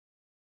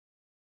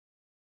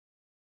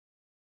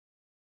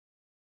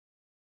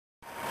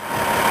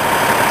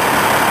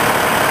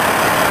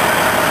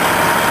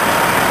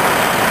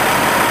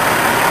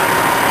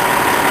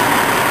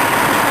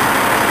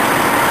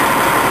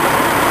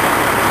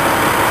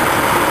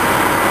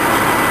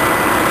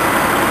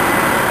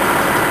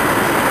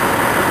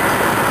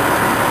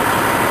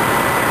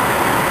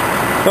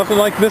Nothing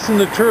like missing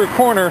the true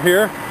corner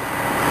here.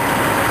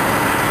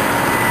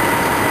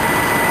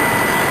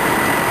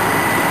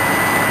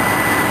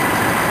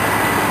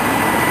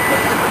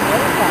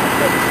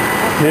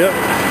 Yep.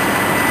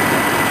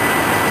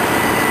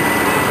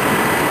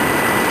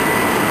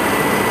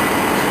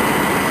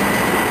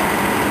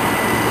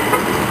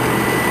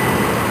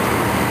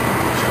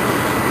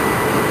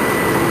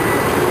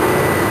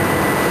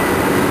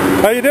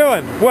 How you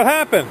doing? What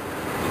happened?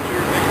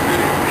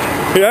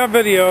 Yeah,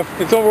 video.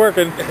 It's all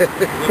working.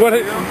 What?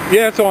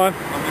 Yeah, it's on.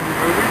 I'm in your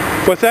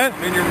movie. What's that?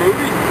 I'm in your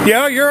movie.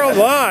 Yeah, you're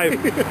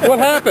alive. What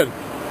happened?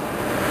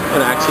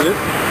 An accident.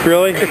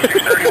 Really?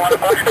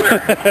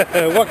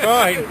 What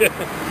kind?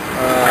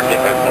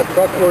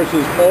 Truck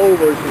versus pole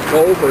versus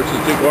tow versus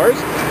two cars.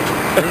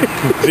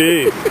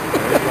 Jeez.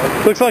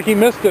 Looks like he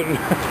missed it.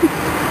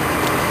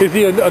 Is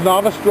he a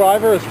novice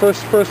driver?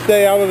 His first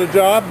day out of the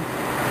job?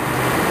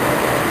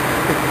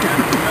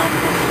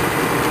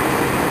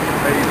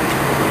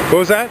 What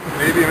was that?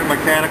 Maybe a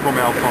mechanical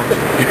malfunction.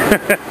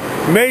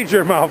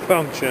 Major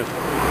malfunction.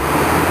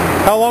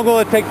 How long will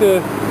it take to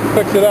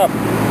fix it up?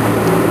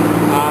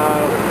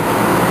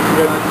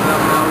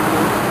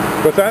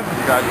 What's that?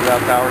 You guys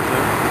without power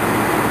too?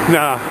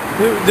 Nah,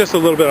 just a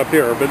little bit up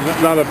here, but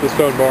not up the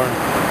stone barn.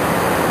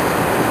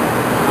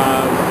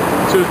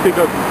 As soon as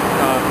people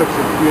fix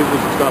the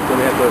fuses and stuff, then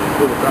they have to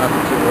pull the traffic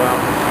signal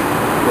out.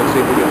 Let's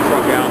see if we get the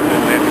truck out and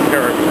then they have to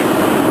carry everything.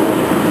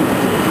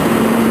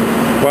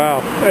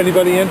 Wow.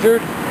 Anybody injured?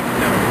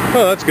 No.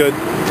 Oh, that's good.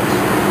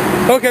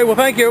 Okay, well,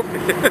 thank you.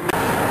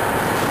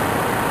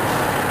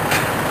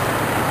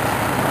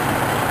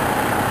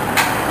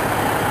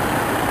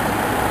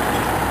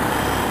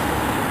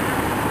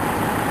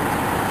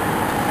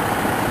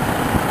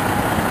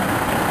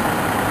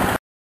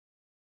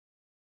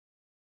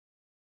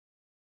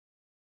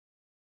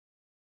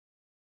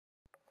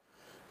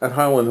 At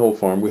Highland Hill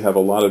Farm, we have a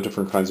lot of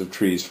different kinds of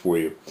trees for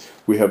you.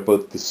 We have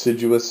both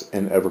deciduous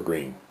and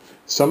evergreen.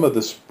 Some of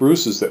the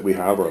spruces that we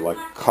have are like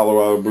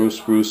Colorado blue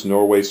spruce,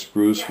 Norway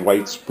spruce,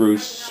 white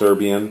spruce,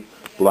 Serbian,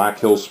 Black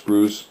Hill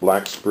spruce,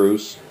 black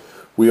spruce.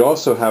 We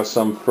also have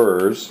some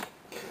firs,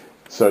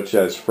 such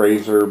as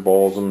Fraser,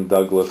 balsam,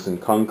 Douglas, and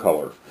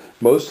concolor.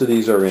 Most of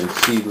these are in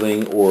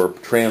seedling or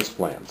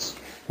transplants.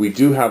 We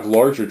do have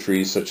larger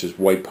trees such as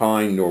white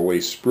pine, Norway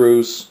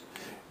spruce.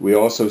 We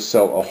also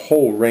sell a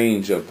whole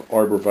range of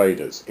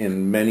arborvitaes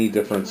in many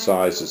different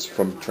sizes,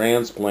 from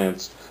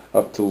transplants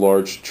up to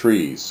large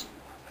trees.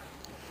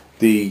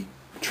 The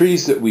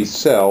trees that we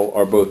sell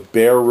are both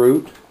bare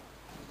root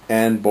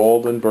and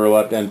balled and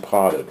burlapped and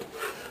potted.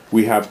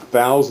 We have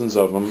thousands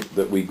of them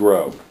that we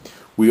grow.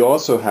 We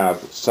also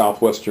have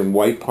southwestern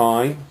white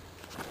pine,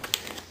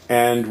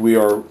 and we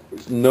are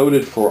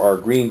noted for our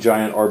green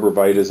giant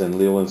arborvitaes and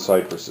Leland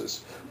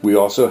cypresses. We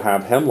also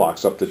have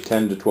hemlocks up to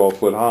 10 to 12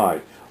 foot high,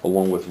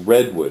 along with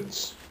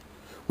redwoods.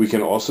 We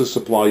can also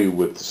supply you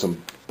with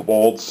some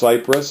bald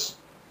cypress,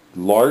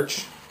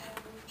 larch,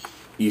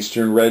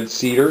 eastern red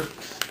cedar.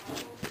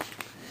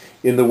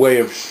 In the way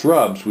of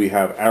shrubs, we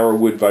have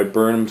arrowwood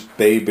viburnums,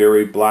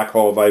 bayberry,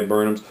 blackhaw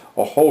viburnums,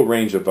 a whole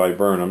range of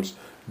viburnums,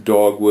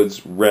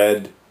 dogwoods,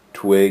 red,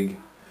 twig,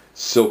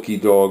 silky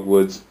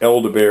dogwoods,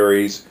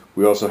 elderberries.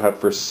 We also have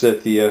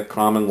forsythia,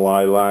 common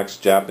lilacs,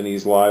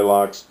 Japanese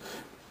lilacs,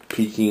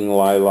 Peking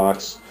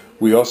lilacs.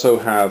 We also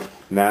have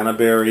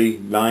nannyberry,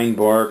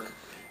 ninebark,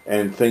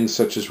 and things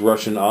such as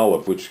Russian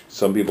olive, which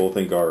some people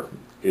think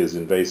is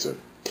invasive.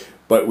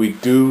 But we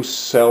do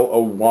sell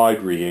a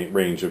wide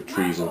range of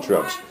trees and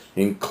shrubs,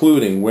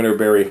 including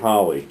winterberry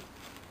holly.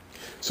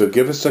 So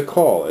give us a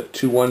call at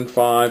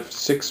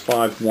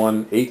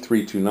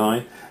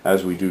 215-651-8329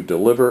 as we do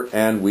deliver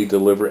and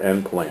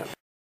plant.